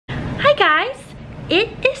Hi guys! It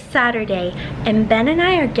is Saturday and Ben and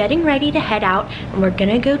I are getting ready to head out and we're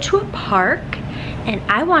gonna go to a park and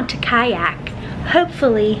I want to kayak.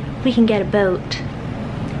 Hopefully we can get a boat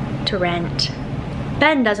to rent.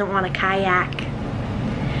 Ben doesn't want to kayak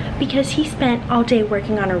because he spent all day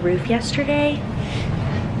working on a roof yesterday.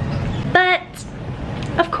 But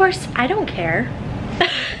of course I don't care.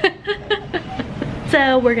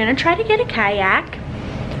 So we're gonna try to get a kayak.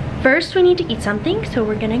 First, we need to eat something, so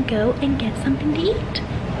we're gonna go and get something to eat.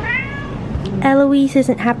 Eloise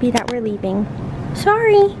isn't happy that we're leaving.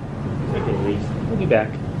 Sorry. Okay, Elise, we'll be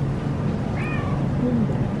back.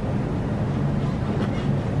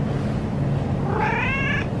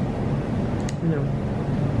 No.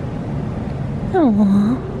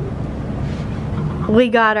 Aww. We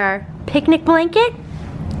got our picnic blanket.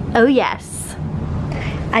 Oh yes.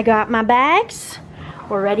 I got my bags.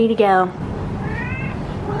 We're ready to go.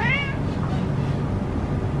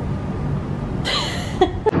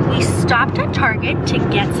 We stopped at Target to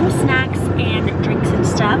get some snacks and drinks and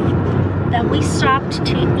stuff. Then we stopped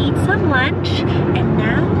to eat some lunch, and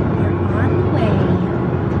now we're on the way.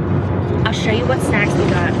 I'll show you what snacks we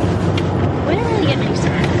got. We didn't really get many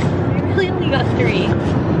snacks. We really only got 3.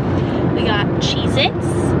 We got Cheez-Its,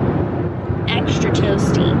 extra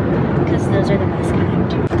toasty, because those are the best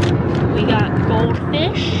kind. We got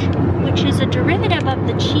Goldfish, which is a derivative of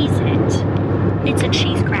the Cheez-It. It's a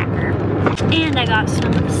cheese cracker. And I got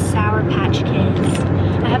some of the Sour Patch Kids.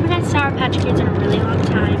 I haven't had Sour Patch Kids in a really long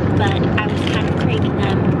time, but I was kind of craving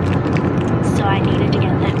them, so I needed to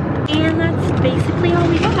get them. And that's basically all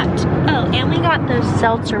we got. Oh, and we got those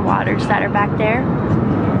seltzer waters that are back there.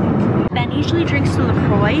 Ben usually drinks some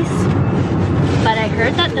LaCroix, but I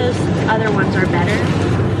heard that those other ones are better.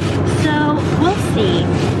 So, we'll see.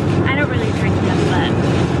 I don't really drink them, but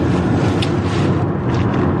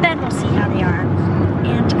Ben will see how they are.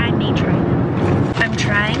 And I may try them. I'm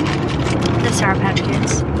trying the Sour Patch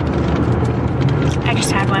Kids. I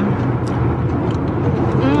just had one.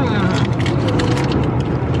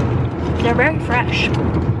 They're very fresh.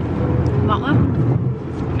 Want one?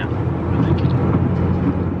 No, I like it.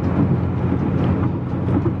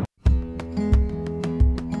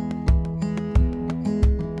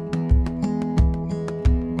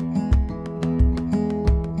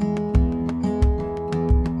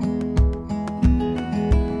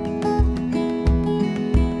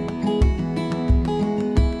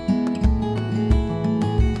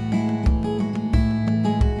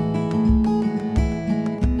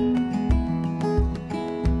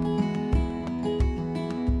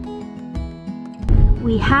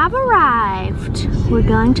 We have arrived. We're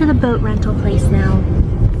going to the boat rental place now.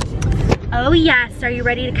 Oh yes, are you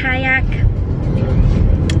ready to kayak?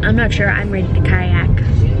 I'm not sure I'm ready to kayak,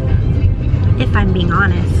 if I'm being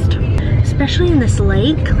honest. Especially in this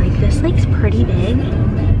lake, like this lake's pretty big.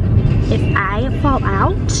 If I fall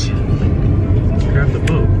out, Grab the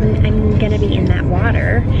boat. I'm gonna be in that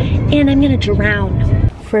water and I'm gonna drown.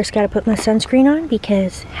 First gotta put my sunscreen on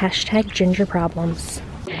because #GingerProblems.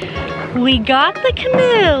 We got the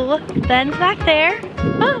canoe. Ben's back there.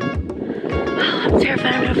 Oh, I'm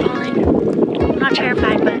terrified I'm gonna fall in. I'm not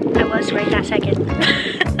terrified, but I was right that second.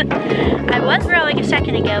 I was rowing a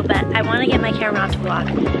second ago, but I want to get my camera on to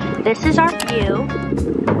vlog. This is our view.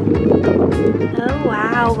 Oh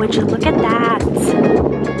wow, would you look at that?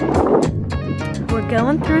 We're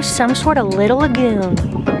going through some sort of little lagoon.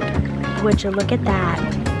 Would you look at that?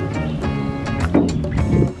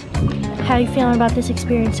 How are you feeling about this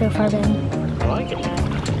experience so far, Ben? I like it.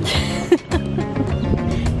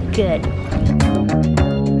 Good.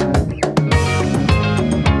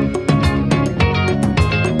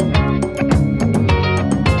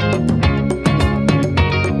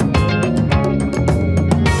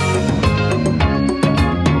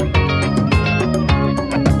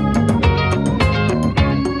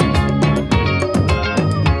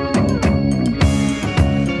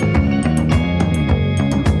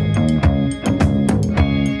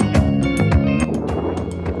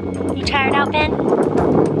 Tired out, Ben? No? I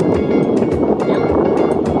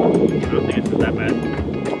don't think it's that bad.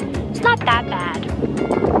 It's not that bad.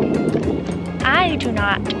 I do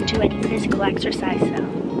not do any physical exercise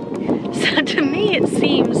though. So to me it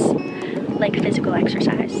seems like physical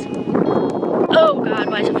exercise. Oh God,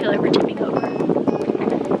 why does it feel like we're tipping over?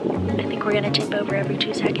 I think we're gonna tip over every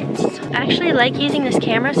 2 seconds. I actually like using this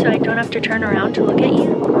camera so I don't have to turn around to look at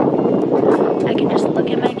you. I can just look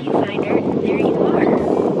at my viewfinder and there you are.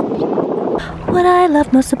 What I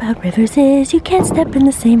love most about rivers is you can't step in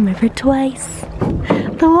the same river twice.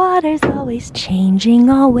 The water's always changing,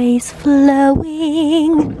 always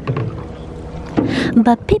flowing.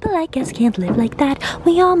 But people like us can't live like that.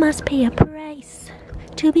 We all must pay a price.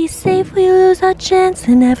 To be safe, we lose our chance of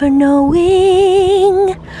never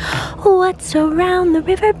knowing what's around the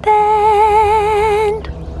river bend.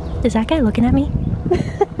 Is that guy looking at me?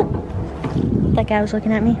 That guy was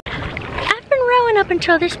looking at me. I've been rowing up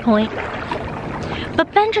until this point,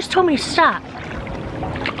 but Ben just told me to stop.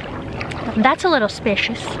 That's a little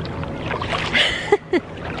suspicious.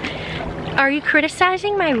 Are you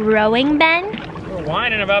criticizing my rowing, Ben? We're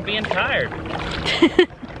whining about being tired.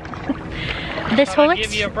 This whole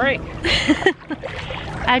give you a break.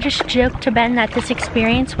 I just joked to Ben that this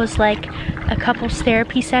experience was like a couples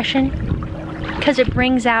therapy session because it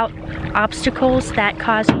brings out obstacles that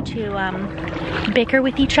cause you to bicker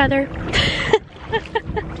with each other.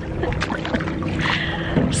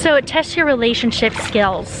 So it tests your relationship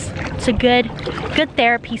skills. It's a good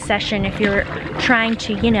therapy session if you're trying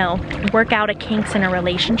to, you know, work out a kinks in a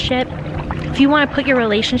relationship. If you want to put your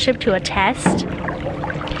relationship to a test,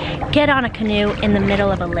 get on a canoe in the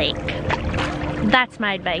middle of a lake. That's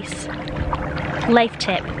my advice. Life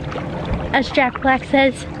tip. As Jack Black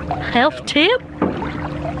says, health tip?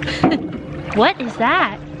 What is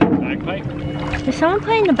that? Bagpipe? Is someone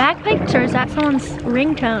playing the bagpipes or is that someone's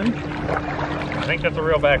ringtone? I think that's a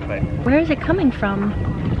real bagpipe. Where is it coming from?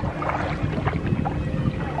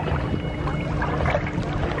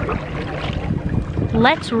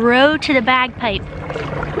 Let's row to the bagpipe.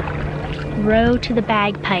 Row to the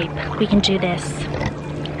bagpipe. We can do this.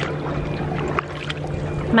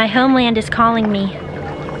 My homeland is calling me.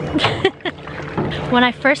 When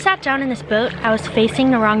I first sat down in this boat, I was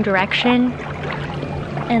facing the wrong direction.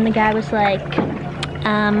 And the guy was like,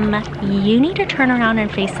 you need to turn around and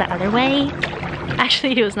face the other way.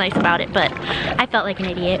 Actually, he was nice about it, but I felt like an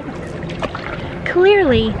idiot.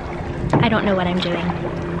 Clearly, I don't know what I'm doing.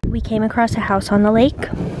 We came across a house on the lake,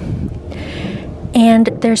 and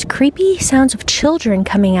there's creepy sounds of children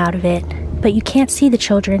coming out of it, but you can't see the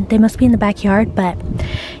children. They must be in the backyard, but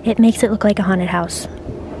it makes it look like a haunted house.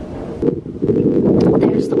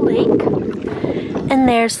 There's the lake, and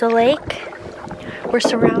there's the lake. We're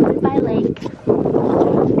surrounded by lake.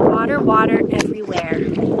 Water everywhere.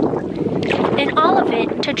 And all of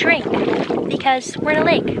it to drink, because we're in a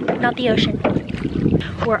lake, not the ocean.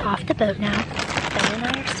 We're off the boat now. Ben and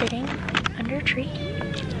I are sitting under a tree,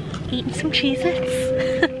 eating some Cheez-Its,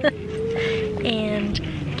 and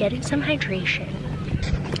getting some hydration.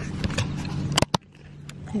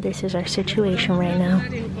 This is our situation right now.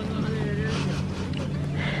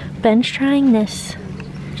 Ben's trying this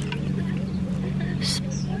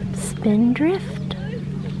spin drift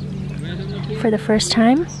for the first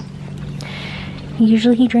time.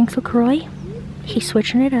 Usually he drinks LaCroix. He's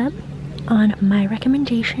switching it up on my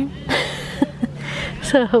recommendation.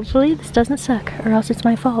 So hopefully this doesn't suck, or else it's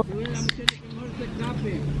my fault.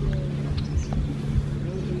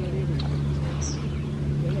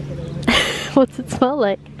 What's it smell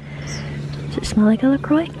like? Does it smell like a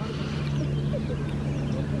LaCroix?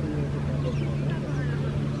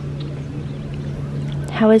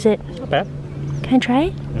 How is it? Not bad. Can I try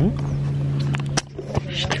it? Mm-hmm.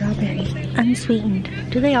 Strawberry, unsweetened.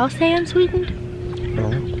 Do they all say unsweetened?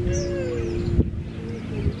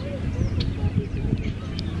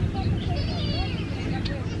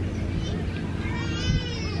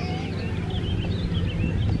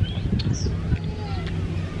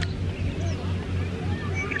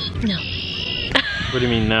 No. What do you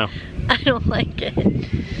mean no? I don't like it.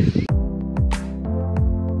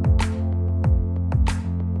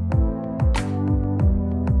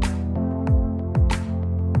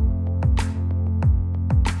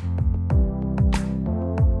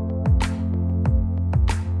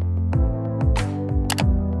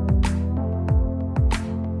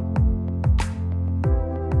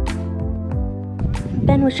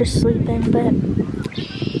 Ben was just sleeping, but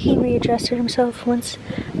he readjusted himself once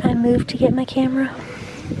I moved to get my camera.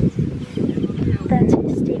 That's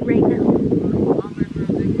his state right now.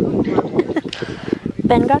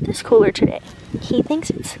 Ben got this cooler today. He thinks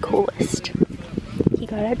it's the coolest. He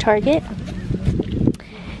got it at Target.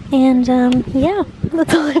 And yeah,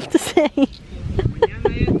 that's all I have to say.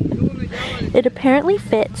 It apparently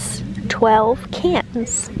fits 12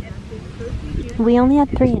 cans. We only had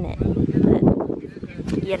 3 in it,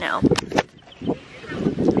 but you know,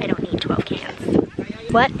 I don't need 12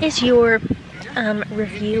 cans. What is your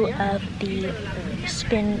review of the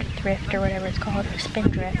spin thrift, or whatever it's called, spin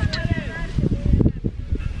drift?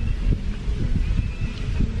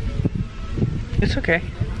 It's okay.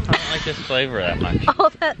 I don't like this flavor that much. All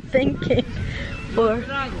that thinking for,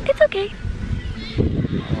 it's okay.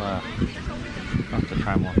 I'll have to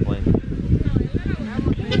try more flavor.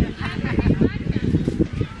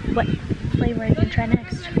 What flavor are you gonna try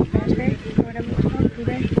next? Raspberry or whatever it's called?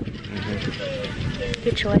 Blueberry?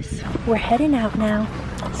 Good choice. We're heading out now.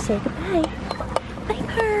 Say goodbye. Bye,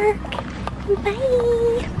 Park.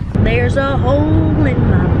 Bye. There's a hole in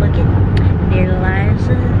my bucket. Dear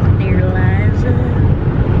Liza, dear Liza.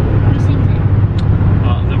 Who sings it?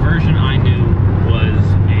 The version I knew was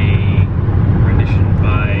a rendition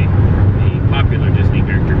by the popular Disney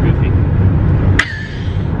character Goofy.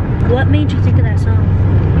 What made you think of that song?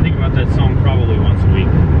 I think about that song probably once a week.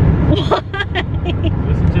 Why?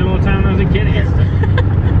 Listen to it all the time when I was a kid.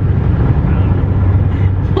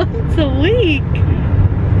 Once a week?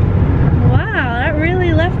 Wow, that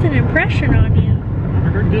really left an impression on you. Ever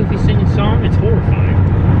heard Goofy sing a song? It's horrifying.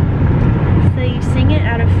 So you sing it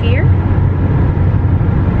out of fear?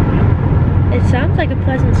 It sounds like a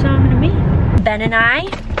pleasant song to me. Ben and I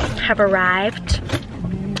have arrived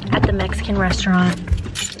at the Mexican restaurant.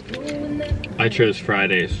 I chose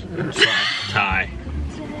Fridays. Thai.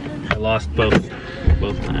 I lost both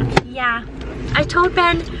times. Yeah. I told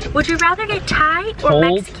Ben, would you rather get Thai or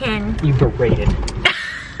Mexican? You berated.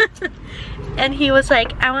 And he was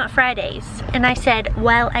like, I want Fridays. And I said,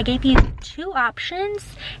 well, I gave you 2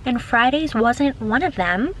 options and Fridays wasn't one of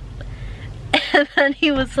them. And then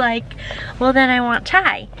he was like, well, then I want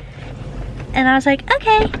Thai. And I was like,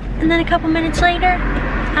 okay. And then a couple minutes later,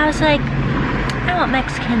 I was like, I want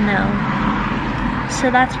Mexican though. So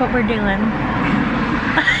that's what we're doing.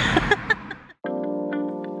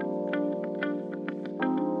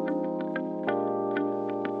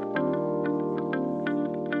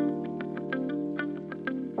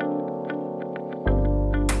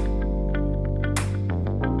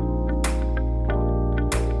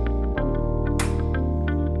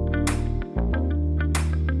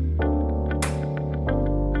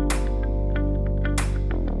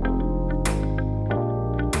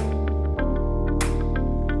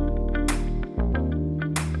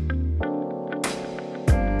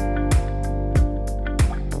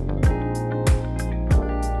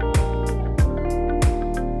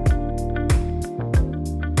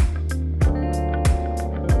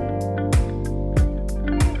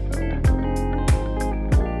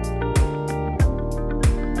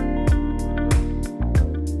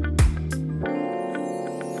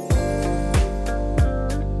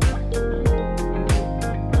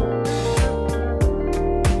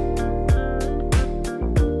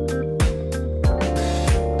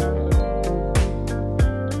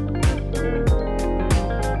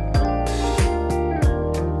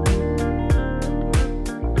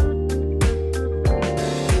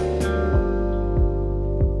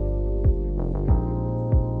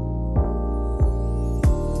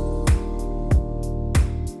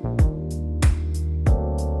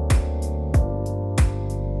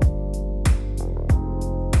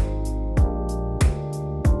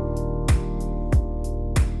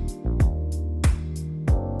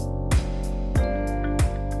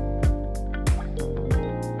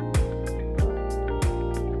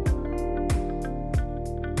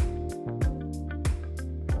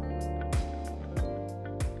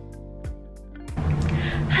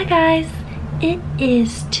 Hi guys, it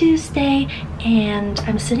is Tuesday and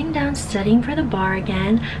I'm sitting down studying for the bar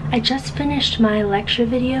again. I just finished my lecture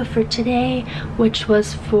video for today, which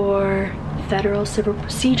was for Federal Civil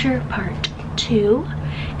Procedure Part 2.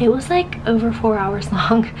 It was like over 4 hours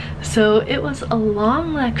long, so it was a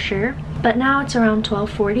long lecture, but now it's around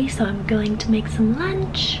 12:40, so I'm going to make some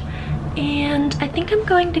lunch. And I think I'm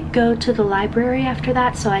going to go to the library after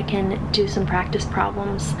that so I can do some practice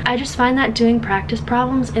problems. I just find that doing practice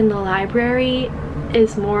problems in the library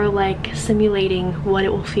is more like simulating what it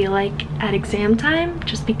will feel like at exam time,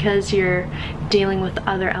 just because you're dealing with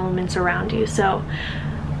other elements around you. So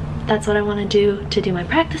that's what I want to do my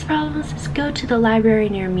practice problems, is go to the library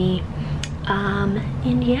near me.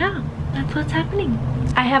 And yeah, that's what's happening.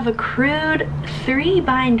 I have accrued 3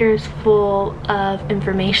 binders full of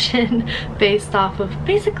information based off of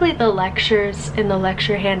basically the lectures and the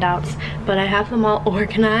lecture handouts, but I have them all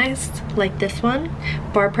organized like this one,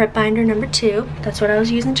 bar prep binder number 2. That's what I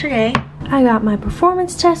was using today. I got my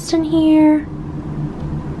performance test in here,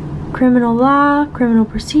 criminal law, criminal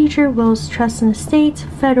procedure, wills, trusts and estates,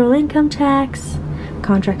 federal income tax,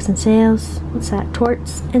 contracts and sales, what's that,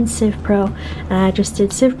 torts, and Civ Pro. And I just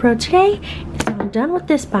did Civ Pro today, so I'm done with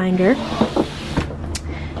this binder.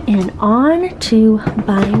 And on to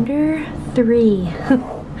binder 3,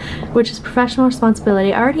 which is professional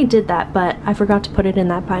responsibility. I already did that, but I forgot to put it in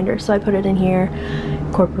that binder, so I put it in here.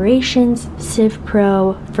 Corporations, Civ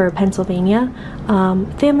Pro for Pennsylvania,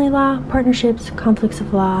 family law, partnerships, conflicts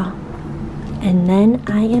of law, and then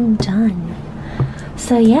I am done.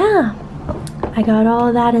 So yeah, I got all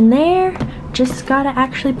of that in there. Just gotta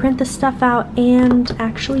actually print the stuff out and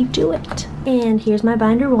actually do it. And here's my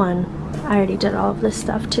binder 1. I already did all of this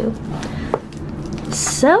stuff too.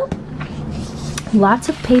 So, lots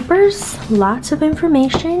of papers, lots of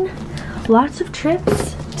information, lots of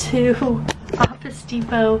trips to Office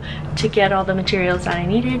Depot to get all the materials that I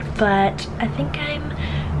needed, but I think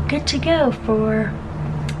I'm good to go for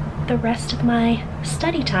the rest of my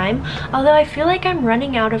study time. Although I feel like I'm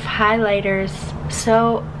running out of highlighters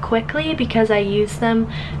so quickly because I use them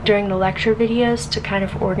during the lecture videos to kind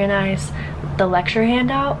of organize the lecture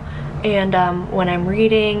handout, and when I'm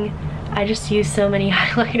reading I just use so many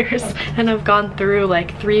highlighters, and I've gone through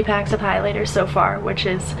like 3 packs of highlighters so far, which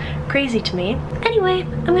is crazy to me. Anyway,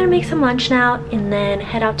 I'm gonna make some lunch now and then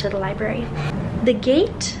head out to the library. The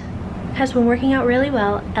gate has been working out really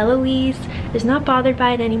well. Eloise is not bothered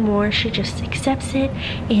by it anymore. She just accepts it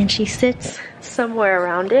and she sits somewhere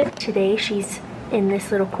around it. Today she's in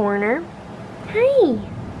this little corner. Hi!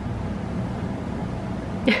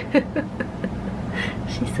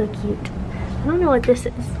 She's so cute. I don't know what this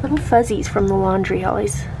is. Little fuzzies from the laundry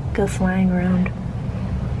always go flying around.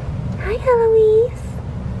 Hi, Eloise.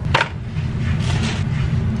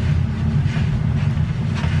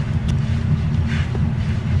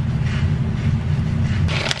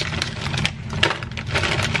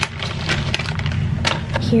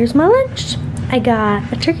 Here's my lunch. I got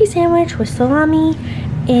a turkey sandwich with salami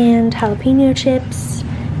and jalapeno chips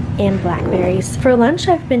and blackberries. For lunch,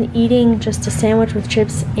 I've been eating just a sandwich with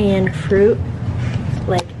chips and fruit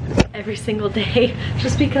like every single day,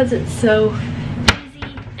 just because it's so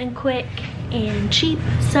easy and quick and cheap.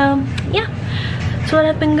 So yeah, that's what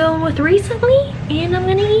I've been going with recently, and I'm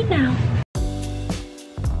gonna eat now.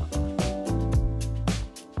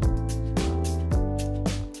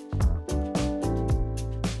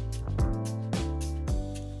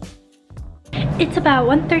 It's about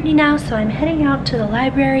 1:30 now, so I'm heading out to the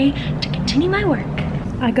library to continue my work.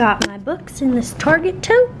 I got my books in this Target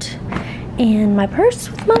tote and my purse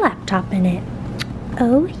with my laptop in it.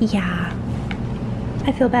 Oh yeah.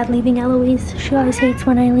 I feel bad leaving Eloise. She always hates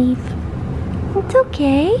when I leave. It's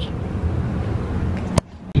okay.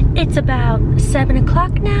 It's about 7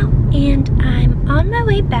 o'clock now, and I'm on my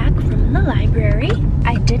way back from the library.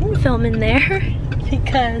 I didn't film in there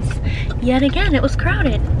because yet again it was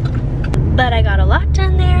crowded. But I got a lot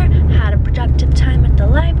done there, had a productive time at the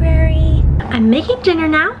library. I'm making dinner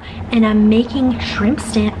now, and I'm making shrimp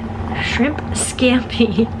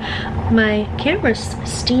scampi. My camera's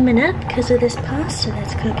steaming up because of this pasta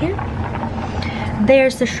that's cooking.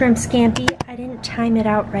 There's the shrimp scampi. I didn't time it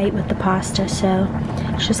out right with the pasta, so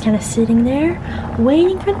it's just kind of sitting there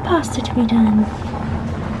waiting for the pasta to be done.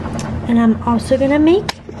 And I'm also gonna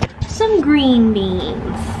make some green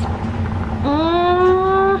beans.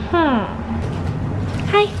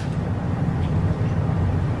 Hi.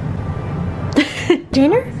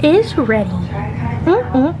 Dinner is ready.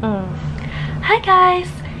 Hi guys,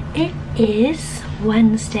 it is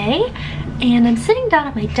Wednesday and I'm sitting down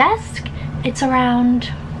at my desk. It's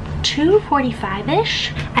around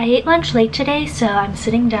 2:45-ish. I ate lunch late today, so I'm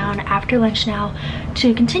sitting down after lunch now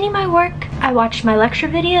to continue my work. I watched my lecture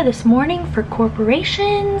video this morning for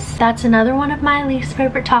corporations. That's another one of my least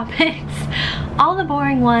favorite topics. All the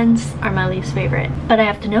boring ones are my least favorite, but I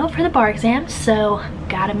have to know for the bar exam, so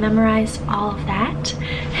gotta memorize all of that.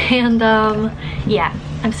 And yeah,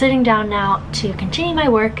 I'm sitting down now to continue my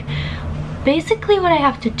work. Basically what I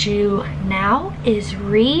have to do now is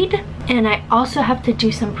read, and I also have to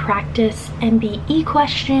do some practice MBE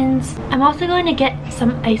questions. I'm also going to get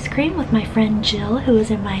some ice cream with my friend Jill, who was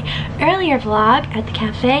in my earlier vlog at the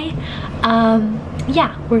cafe.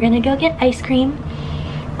 Yeah, we're gonna go get ice cream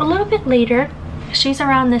a little bit later. She's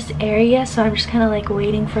around this area, so I'm just kind of like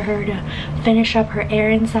waiting for her to finish up her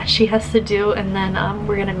errands that she has to do, and then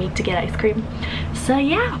we're gonna meet to get ice cream. So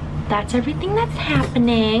yeah, that's everything that's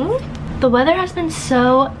happening. The weather has been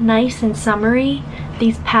so nice and summery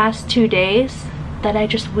these past 2 days that I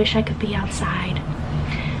just wish I could be outside.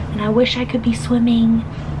 And I wish I could be swimming,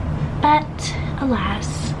 but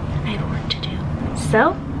alas, I have work to do.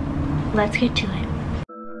 So, let's get to it.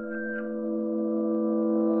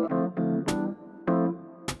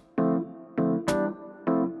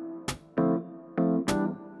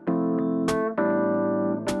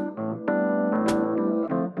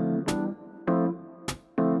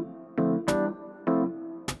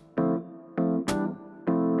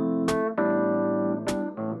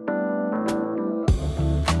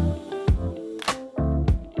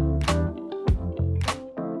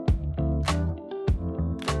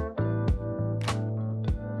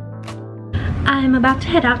 I'm about to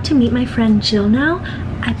head out to meet my friend Jill now.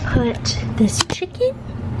 I put this chicken,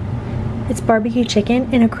 it's barbecue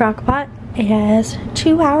chicken, in a crock pot. It has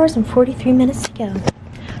 2 hours and 43 minutes to go.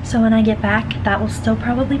 So when I get back, that will still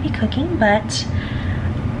probably be cooking, but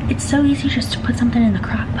it's so easy just to put something in the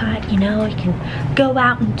crock pot, you know? You can go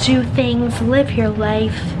out and do things, live your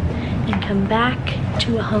life, and come back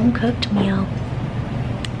to a home-cooked meal.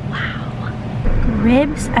 Wow.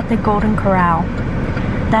 Ribs at the Golden Corral.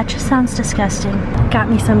 That just sounds disgusting. Got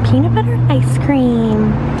me some peanut butter ice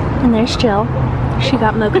cream. And there's Jill. She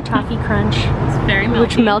got mocha toffee crunch. It's very melty.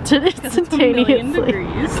 Which melted instantaneously.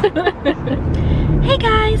 Hey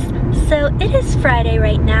guys, so it is Friday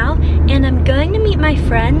right now, and I'm going to meet my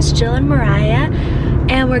friends Jill and Mariah,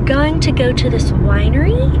 and we're going to go to this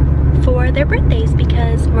winery for their birthdays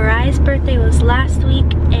because Mariah's birthday was last week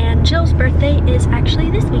and Jill's birthday is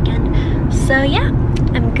actually this weekend. So yeah,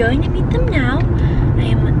 I'm going to meet them now. I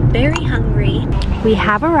am very hungry. We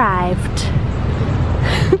have arrived.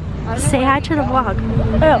 Say hi to the vlog.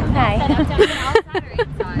 Oh, hi.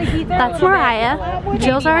 That's Mariah.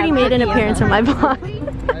 Jill's already made an appearance in my vlog.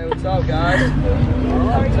 Hey, what's up, guys?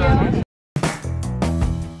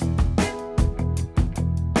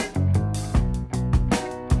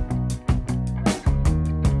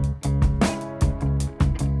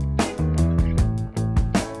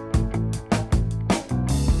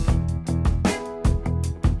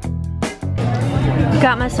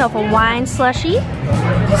 Got myself a wine slushie.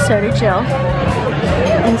 So did Jill.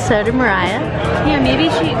 And so did Mariah. Yeah, maybe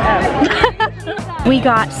she... We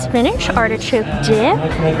got spinach artichoke dip.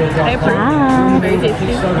 Very tasty.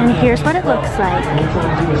 And here's what it looks like.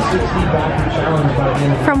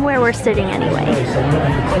 From where we're sitting anyway.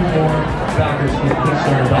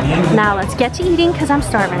 Now let's get to eating because I'm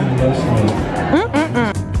starving.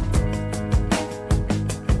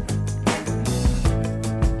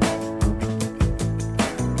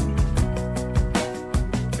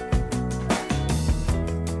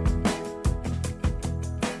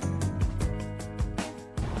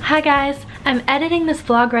 Hi guys, I'm editing this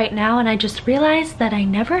vlog right now and I just realized that I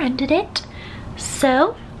never ended it.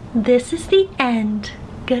 So, this is the end.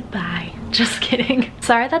 Goodbye. Just kidding.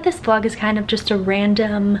 Sorry that this vlog is kind of just a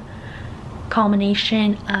random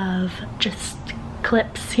culmination of just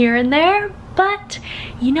clips here and there, but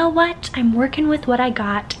you know what? I'm working with what I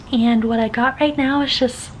got, and what I got right now is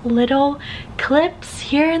just little clips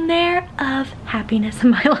here and there of happiness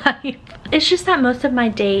in my life. It's just that most of my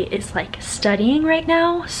day is like studying right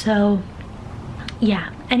now, so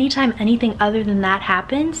yeah, anytime anything other than that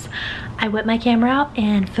happens, I whip my camera out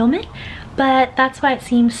and film it, but that's why it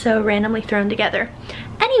seems so randomly thrown together.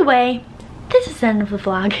 Anyway, this is the end of the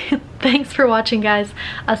vlog. Thanks for watching, guys.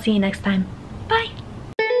 I'll see you next time.